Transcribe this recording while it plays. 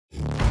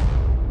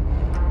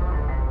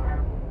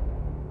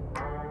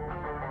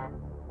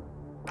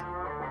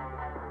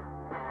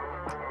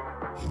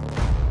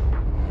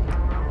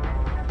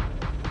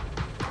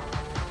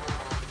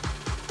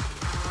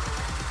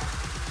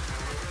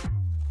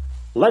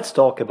Let's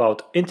talk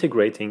about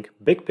integrating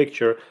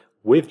BigPicture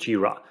with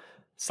Jira.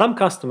 Some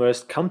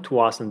customers come to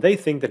us and they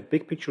think that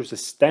BigPicture is a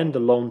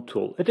standalone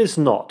tool. It is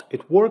not.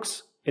 It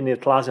works in the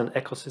Atlassian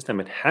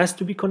ecosystem. It has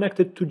to be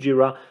connected to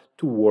Jira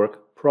to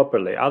work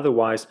properly.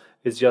 Otherwise,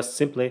 it's just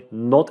simply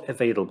not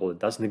available. It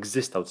doesn't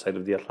exist outside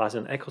of the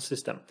Atlassian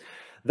ecosystem.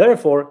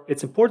 Therefore,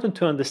 it's important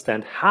to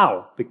understand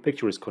how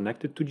BigPicture is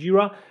connected to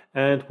Jira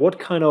and what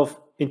kind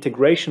of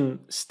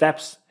integration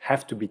steps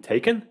have to be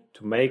taken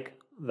to make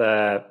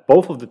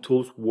both of the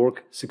tools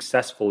work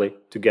successfully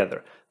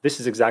together. This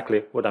is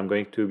exactly what I'm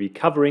going to be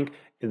covering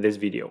in this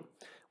video,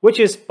 which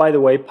is, by the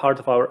way, part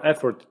of our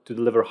effort to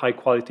deliver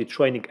high-quality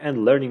training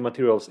and learning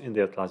materials in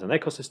the Atlassian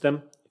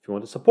ecosystem. If you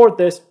want to support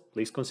this,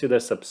 please consider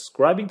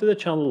subscribing to the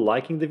channel,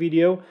 liking the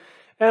video,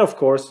 and of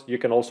course, you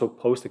can also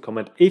post a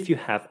comment if you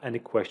have any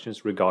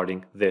questions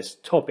regarding this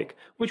topic,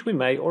 which we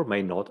may or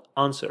may not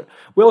answer.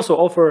 We also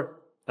offer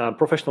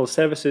professional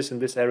services in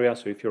this area,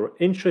 so if you're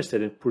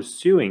interested in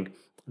pursuing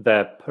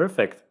the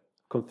perfect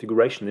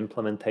configuration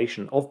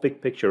implementation of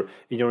BigPicture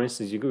in your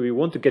instance, you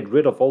want to get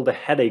rid of all the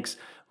headaches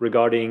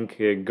regarding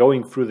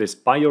going through this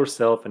by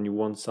yourself, and you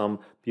want some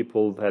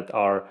people that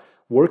are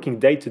working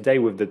day to day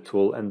with the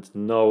tool and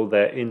know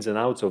the ins and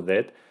outs of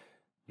it,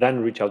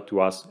 then reach out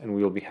to us and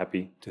we will be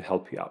happy to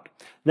help you out.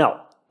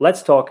 Now,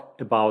 let's talk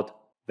about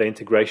the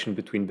integration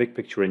between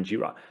BigPicture and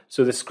Jira.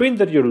 So the screen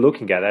that you're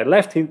looking at, I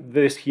left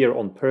this here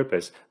on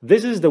purpose.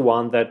 This is the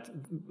one that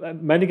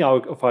many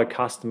of our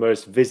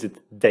customers visit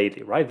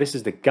daily, right? This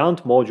is the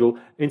Gantt module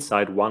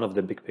inside one of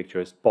the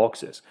BigPicture's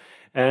boxes.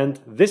 And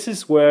this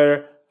is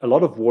where a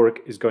lot of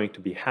work is going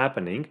to be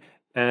happening.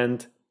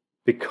 And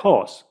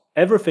because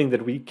everything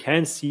that we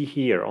can see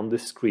here on the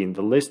screen,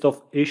 the list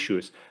of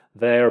issues,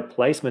 their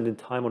placement in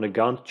time on a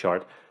Gantt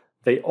chart,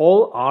 they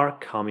all are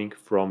coming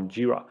from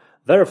Jira.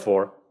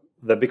 Therefore,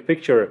 the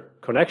BigPicture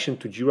connection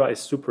to Jira is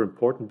super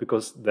important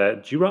because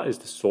the Jira is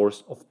the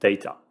source of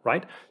data,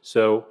 right?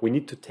 So we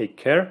need to take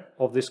care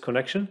of this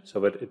connection so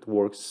that it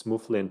works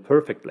smoothly and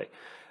perfectly.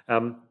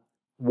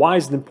 Why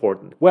is it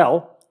important?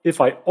 Well,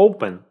 if I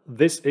open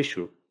this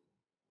issue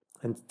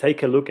and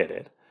take a look at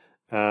it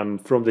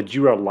from the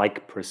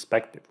Jira-like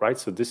perspective, right?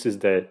 So this is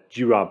the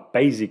Jira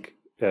basic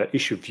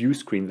issue view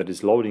screen that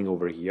is loading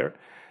over here.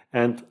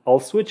 And I'll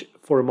switch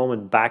for a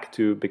moment back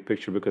to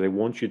BigPicture because I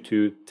want you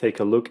to take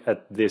a look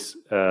at this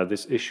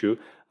issue.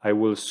 I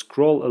will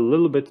scroll a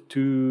little bit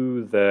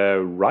to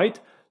the right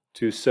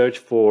to search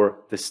for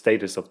the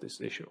status of this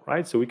issue,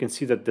 right? So we can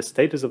see that the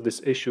status of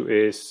this issue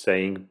is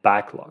saying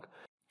backlog.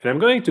 And I'm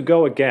going to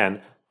go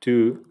again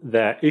to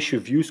the issue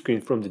view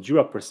screen from the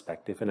Jira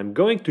perspective, and I'm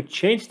going to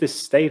change the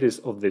status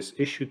of this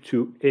issue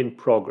to in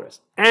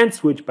progress and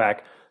switch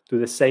back to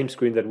the same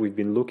screen that we've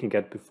been looking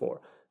at before.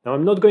 Now,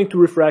 I'm not going to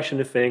refresh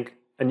anything,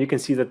 and you can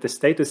see that the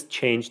status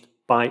changed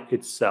by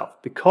itself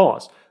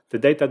because the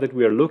data that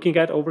we are looking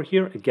at over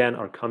here, again,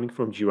 are coming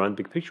from Jira, and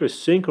BigPicture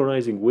is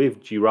synchronizing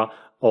with Jira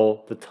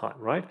all the time,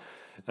 right?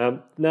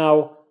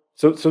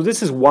 So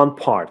this is one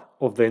part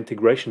of the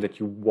integration that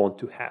you want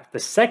to have. The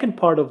second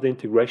part of the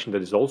integration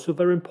that is also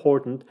very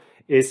important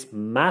is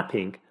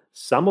mapping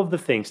some of the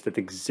things that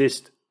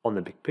exist on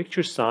the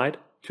BigPicture side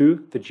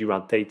to the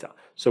Jira data.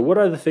 So what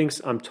are the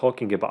things I'm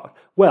talking about?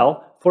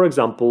 Well, for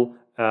example,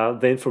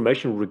 the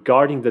information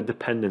regarding the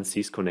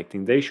dependencies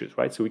connecting the issues,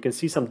 right? So we can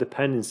see some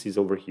dependencies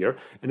over here,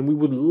 and we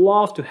would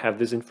love to have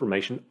this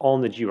information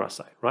on the Jira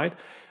side, right?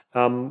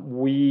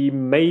 We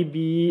may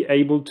be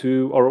able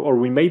to, or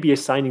we may be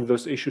assigning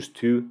those issues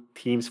to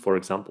teams, for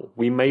example.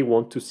 We may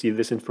want to see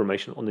this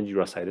information on the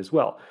Jira side as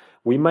well.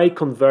 We may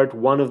convert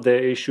one of the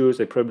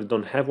issues, I probably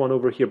don't have one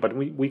over here, but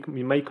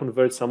we may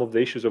convert some of the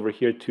issues over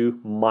here to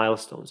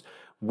milestones.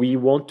 We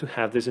want to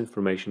have this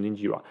information in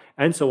Jira,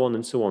 and so on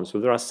and so on. So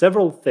there are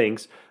several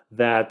things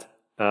that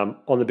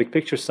on the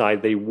BigPicture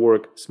side, they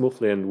work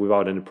smoothly and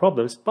without any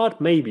problems, but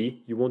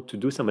maybe you want to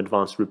do some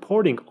advanced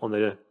reporting on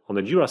the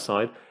Jira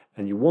side,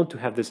 and you want to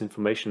have this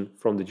information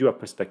from the Jira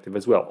perspective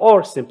as well.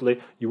 Or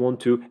simply, you want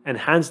to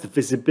enhance the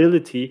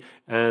visibility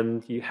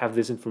and you have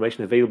this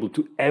information available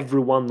to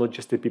everyone, not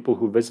just the people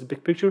who visit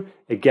BigPicture.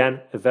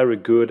 Again, a very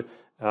good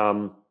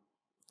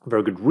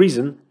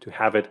reason to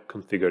have it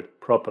configured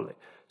properly.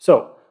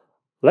 So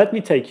let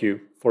me take you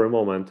for a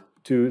moment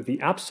to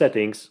the app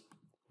settings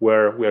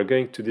where we are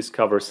going to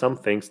discover some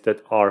things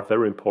that are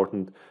very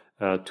important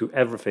to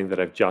everything that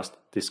I've just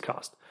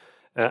discussed.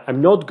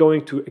 I'm not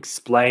going to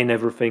explain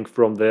everything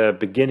from the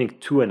beginning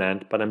to an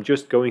end, but I'm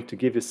just going to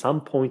give you some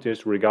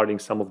pointers regarding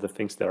some of the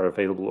things that are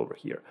available over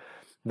here.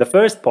 The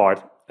first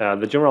part,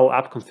 the general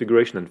app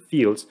configuration and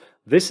fields,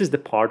 this is the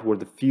part where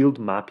the field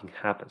mapping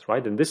happens,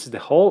 right? And this is the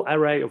whole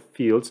array of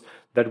fields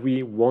that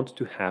we want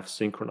to have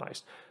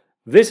synchronized.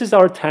 This is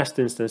our test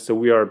instance, so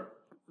we are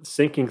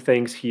syncing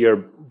things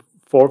here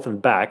forth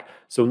and back,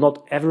 so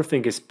not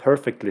everything is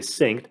perfectly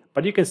synced,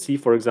 but you can see,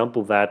 for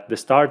example, that the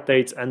start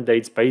dates, end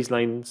dates,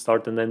 baseline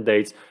start and end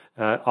dates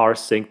are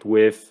synced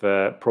with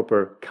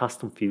proper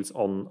custom fields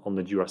on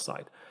the Jira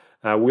side.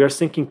 We are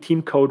syncing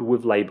team code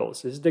with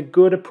labels. Is it a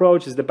good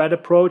approach? Is it a bad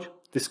approach?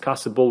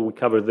 discussable. We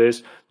cover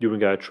this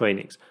during our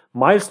trainings.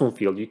 Milestone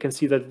field, you can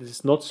see that it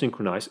is not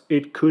synchronized.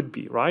 It could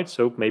be, right?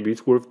 So maybe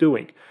it's worth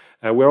doing.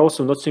 We're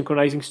also not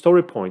synchronizing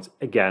story points.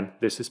 Again,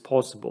 this is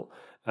possible.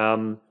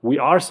 We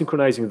are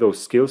synchronizing those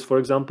skills, for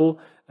example,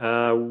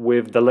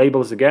 with the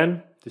labels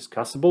again,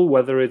 discussable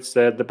whether it's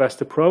the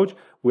best approach.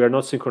 We are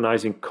not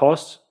synchronizing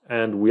costs,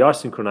 and we are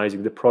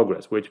synchronizing the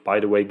progress, which, by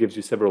the way, gives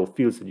you several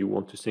fields that you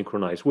want to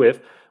synchronize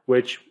with,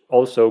 which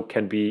also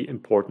can be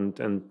important.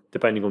 And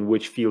depending on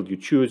which field you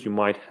choose, you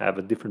might have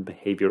a different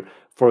behavior,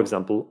 for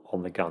example,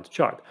 on the Gantt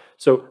chart.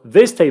 So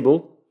this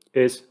table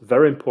is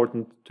very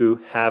important to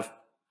have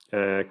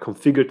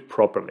configured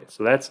properly.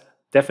 So that's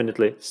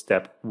definitely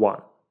step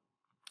one.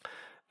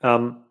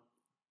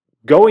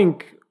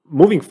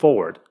 Moving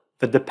forward,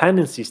 the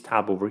dependencies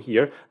tab over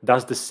here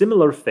does the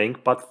similar thing,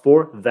 but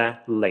for the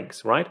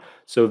links, right?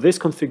 So this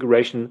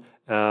configuration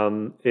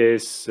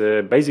is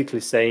basically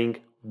saying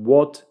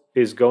what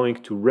is going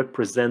to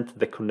represent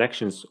the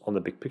connections on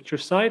the BigPicture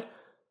side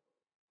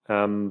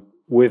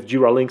with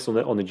Jira links on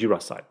the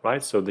Jira side,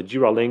 right? So the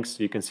Jira links,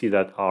 you can see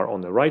that are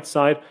on the right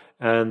side,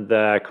 and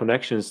the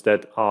connections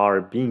that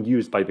are being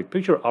used by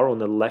BigPicture are on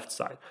the left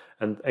side.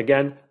 And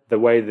again, the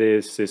way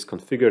this is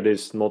configured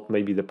is not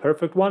maybe the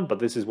perfect one, but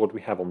this is what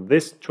we have on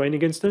this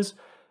training instance.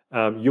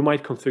 You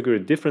might configure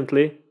it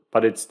differently,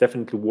 but it's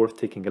definitely worth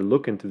taking a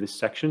look into this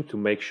section to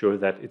make sure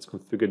that it's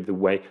configured the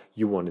way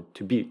you want it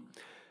to be.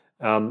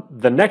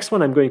 The next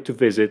one I'm going to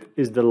visit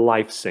is the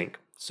live sync.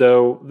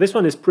 So this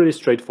one is pretty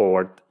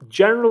straightforward.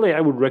 Generally,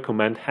 I would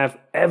recommend have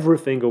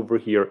everything over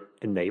here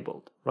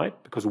enabled, right?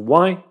 Because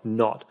why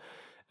not?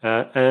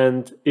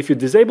 And if you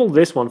disable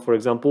this one, for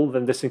example,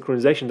 then the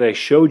synchronization that I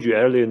showed you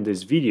earlier in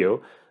this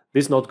video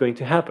is not going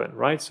to happen,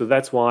 right? So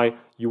that's why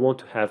you want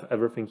to have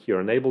everything here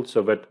enabled,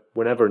 so that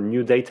whenever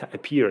new data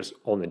appears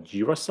on the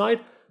Jira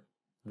side,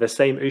 the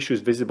same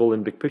issues visible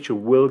in BigPicture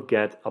will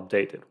get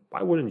updated.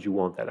 Why wouldn't you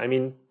want that? I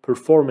mean,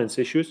 performance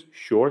issues,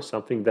 sure,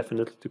 something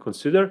definitely to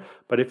consider,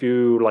 but if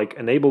you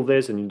enable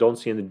this and you don't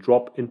see any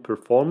drop in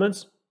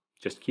performance,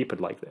 just keep it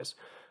like this.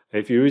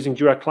 If you're using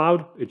Jira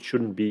Cloud, it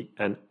shouldn't be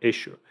an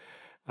issue.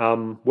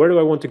 Where do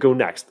I want to go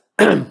next?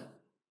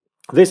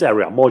 This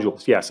area,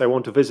 modules. Yes, I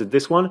want to visit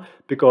this one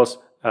because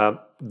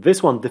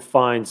this one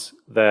defines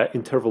the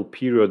interval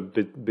period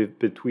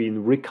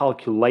between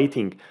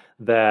recalculating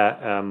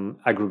the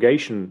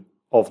aggregation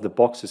of the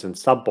boxes and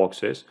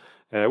sub-boxes,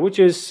 which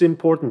is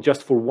important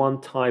just for one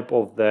type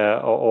of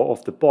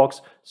the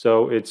box.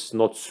 So it's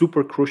not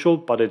super crucial,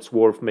 but it's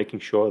worth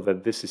making sure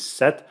that this is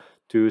set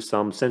to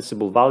some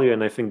sensible value.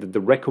 And I think that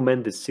the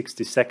recommended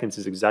 60 seconds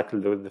is exactly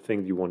the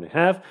thing you want to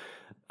have.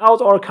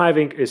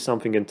 Out-archiving is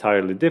something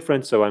entirely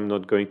different, so I'm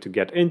not going to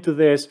get into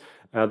this.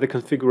 The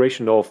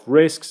configuration of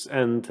risks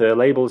and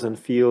labels and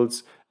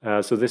fields.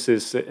 So this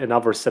is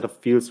another set of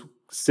fields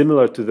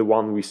similar to the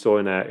one we saw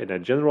in a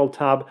general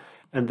tab.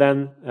 And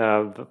then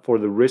for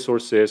the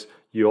resources,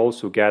 you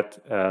also get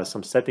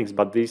some settings,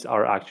 but these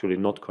are actually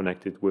not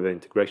connected with the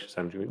integration.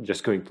 So I'm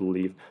just going to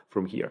leave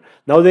from here.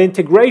 Now the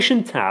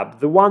integration tab,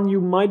 the one you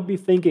might be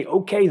thinking,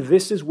 okay,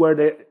 this is where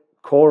the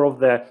core of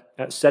the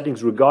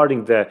settings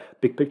regarding the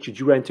BigPicture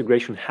Jira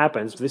integration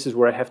happens. This is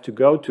where I have to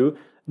go to.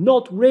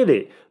 Not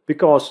really,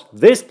 because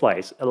this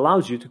place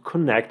allows you to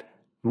connect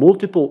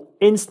multiple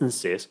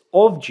instances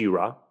of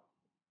Jira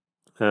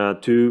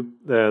to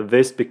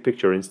this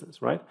BigPicture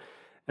instance, right?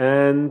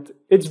 And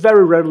it's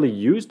very rarely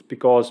used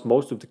because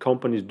most of the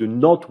companies do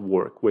not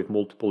work with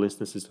multiple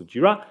instances of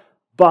Jira.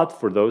 But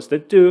for those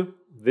that do,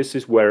 this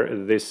is where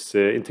this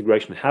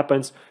integration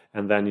happens.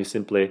 And then you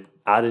simply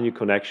add a new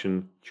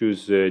connection,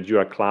 choose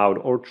Jira Cloud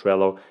or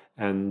Trello,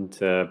 and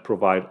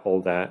provide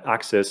all the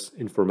access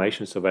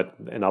information so that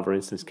another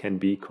instance can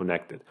be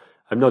connected.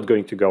 I'm not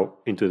going to go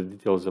into the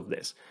details of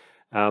this.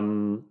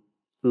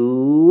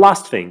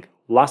 Last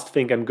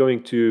thing I'm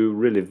going to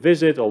really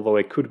visit, although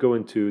I could go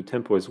into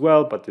Tempo as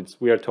well, but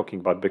we are talking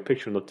about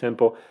BigPicture, not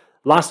Tempo.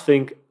 Last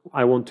thing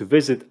I want to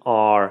visit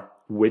are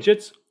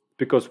widgets,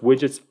 because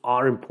widgets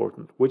are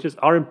important. Widgets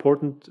are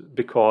important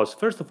because,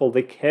 first of all,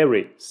 they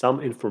carry some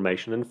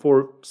information, and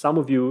for some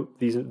of you,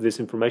 this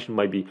information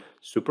might be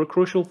super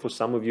crucial. For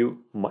some of you,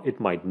 it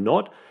might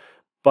not.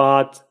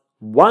 But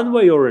one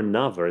way or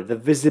another, the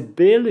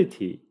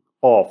visibility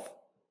of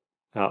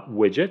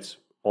widgets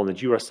on the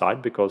Jira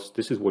side, because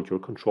this is what you're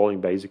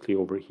controlling basically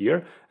over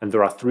here, and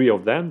there are three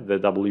of them, the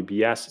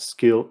WBS,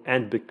 Skill,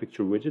 and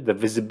BigPicture widget. The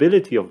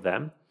visibility of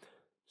them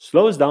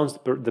slows down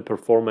the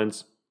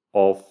performance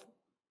of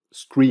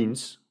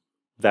screens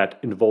that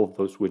involve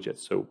those widgets,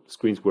 so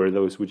screens where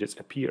those widgets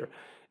appear.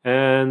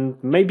 And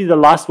maybe the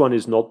last one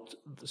is not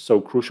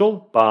so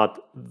crucial,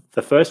 but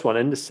the first one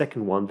and the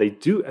second one, they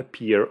do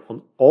appear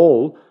on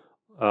all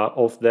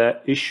of the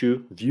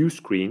issue view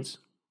screens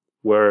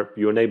where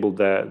you enable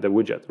the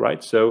widget,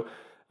 right? So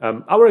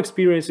our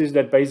experience is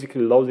that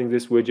basically loading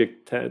this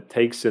widget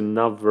takes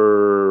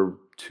another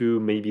 2,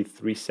 maybe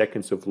 3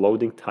 seconds of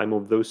loading time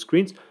of those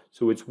screens.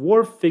 So it's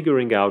worth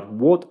figuring out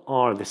what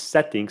are the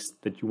settings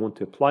that you want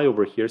to apply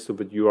over here so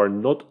that you are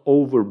not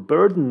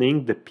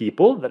overburdening the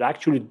people that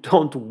actually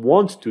don't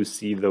want to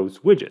see those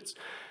widgets.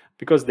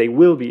 Because they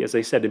will be, as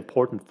I said,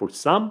 important for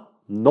some,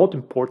 not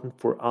important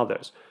for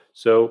others.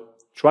 So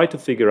try to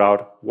figure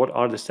out what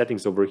are the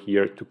settings over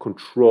here to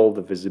control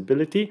the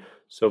visibility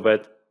so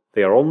that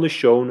they are only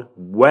shown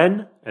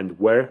when and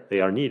where they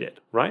are needed,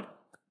 right?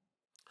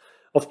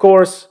 Of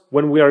course,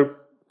 when we are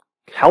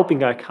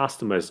helping our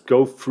customers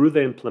go through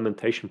the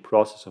implementation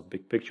process of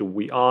BigPicture,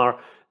 we are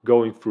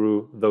going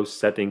through those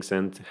settings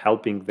and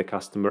helping the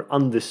customer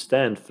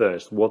understand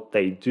first what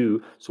they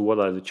do, so what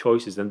are the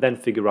choices, and then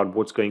figure out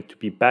what's going to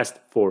be best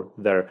for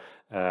their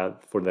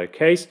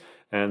case.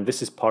 And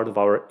this is part of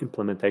our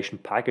implementation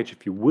package.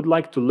 If you would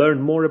like to learn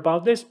more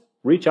about this,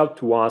 reach out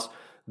to us.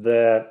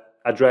 The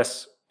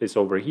address is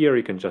over here.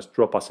 You can just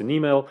drop us an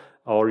email,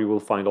 or you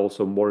will find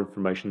also more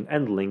information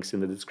and links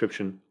in the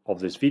description of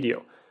this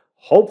video.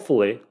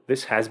 Hopefully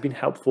this has been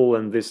helpful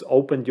and this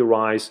opened your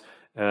eyes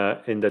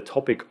in the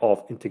topic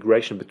of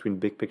integration between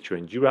BigPicture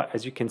and Jira.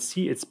 As you can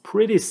see, it's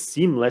pretty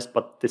seamless,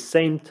 but at the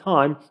same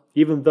time,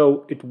 even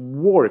though it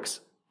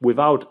works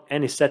without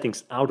any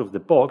settings out of the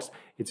box,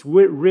 it's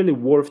really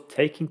worth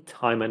taking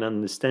time and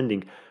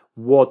understanding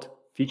what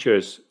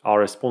features are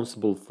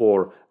responsible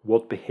for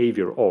what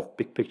behavior of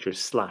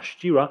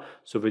BigPicture/Jira,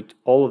 so that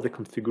all of the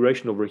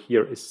configuration over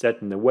here is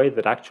set in a way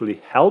that actually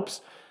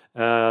helps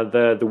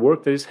the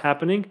work that is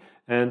happening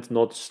and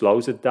not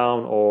slows it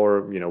down,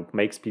 or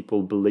makes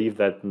people believe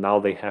that now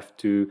they have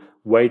to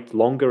wait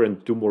longer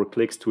and do more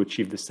clicks to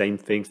achieve the same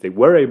things they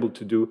were able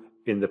to do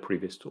in the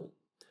previous tool.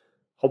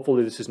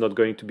 Hopefully this is not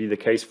going to be the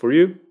case for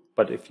you,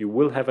 but if you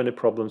will have any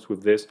problems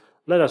with this,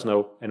 let us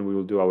know and we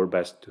will do our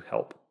best to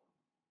help.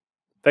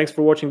 Thanks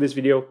for watching this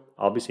video.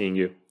 I'll be seeing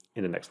you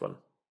in the next one.